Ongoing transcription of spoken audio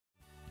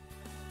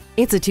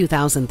It's a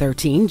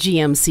 2013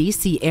 GMC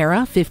Sierra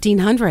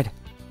 1500.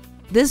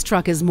 This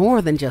truck is more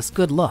than just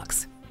good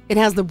looks. It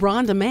has the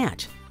brawn to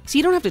match, so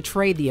you don't have to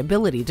trade the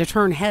ability to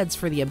turn heads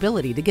for the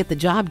ability to get the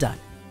job done.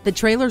 The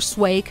trailer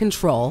sway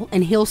control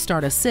and hill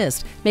start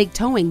assist make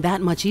towing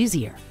that much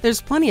easier. There's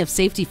plenty of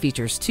safety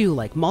features too,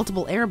 like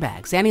multiple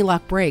airbags,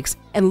 anti-lock brakes,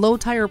 and low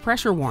tire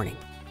pressure warning.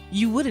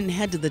 You wouldn't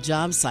head to the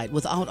job site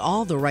without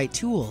all the right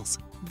tools.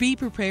 Be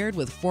prepared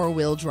with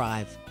four-wheel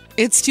drive.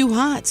 It's too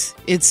hot.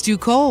 It's too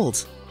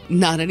cold.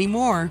 Not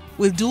anymore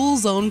with dual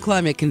zone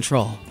climate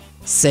control.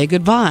 Say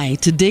goodbye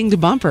to dinged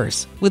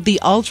bumpers with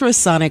the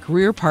ultrasonic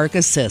rear park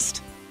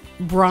assist.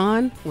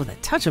 Brawn with a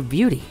touch of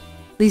beauty.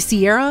 The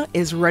Sierra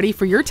is ready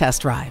for your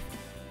test drive.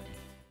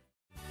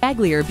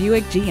 Baglier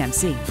Buick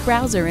GMC.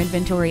 Browse our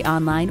inventory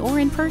online or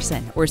in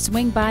person, or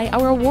swing by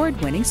our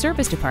award-winning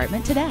service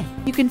department today.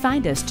 You can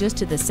find us just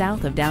to the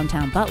south of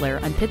downtown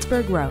Butler on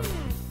Pittsburgh Road.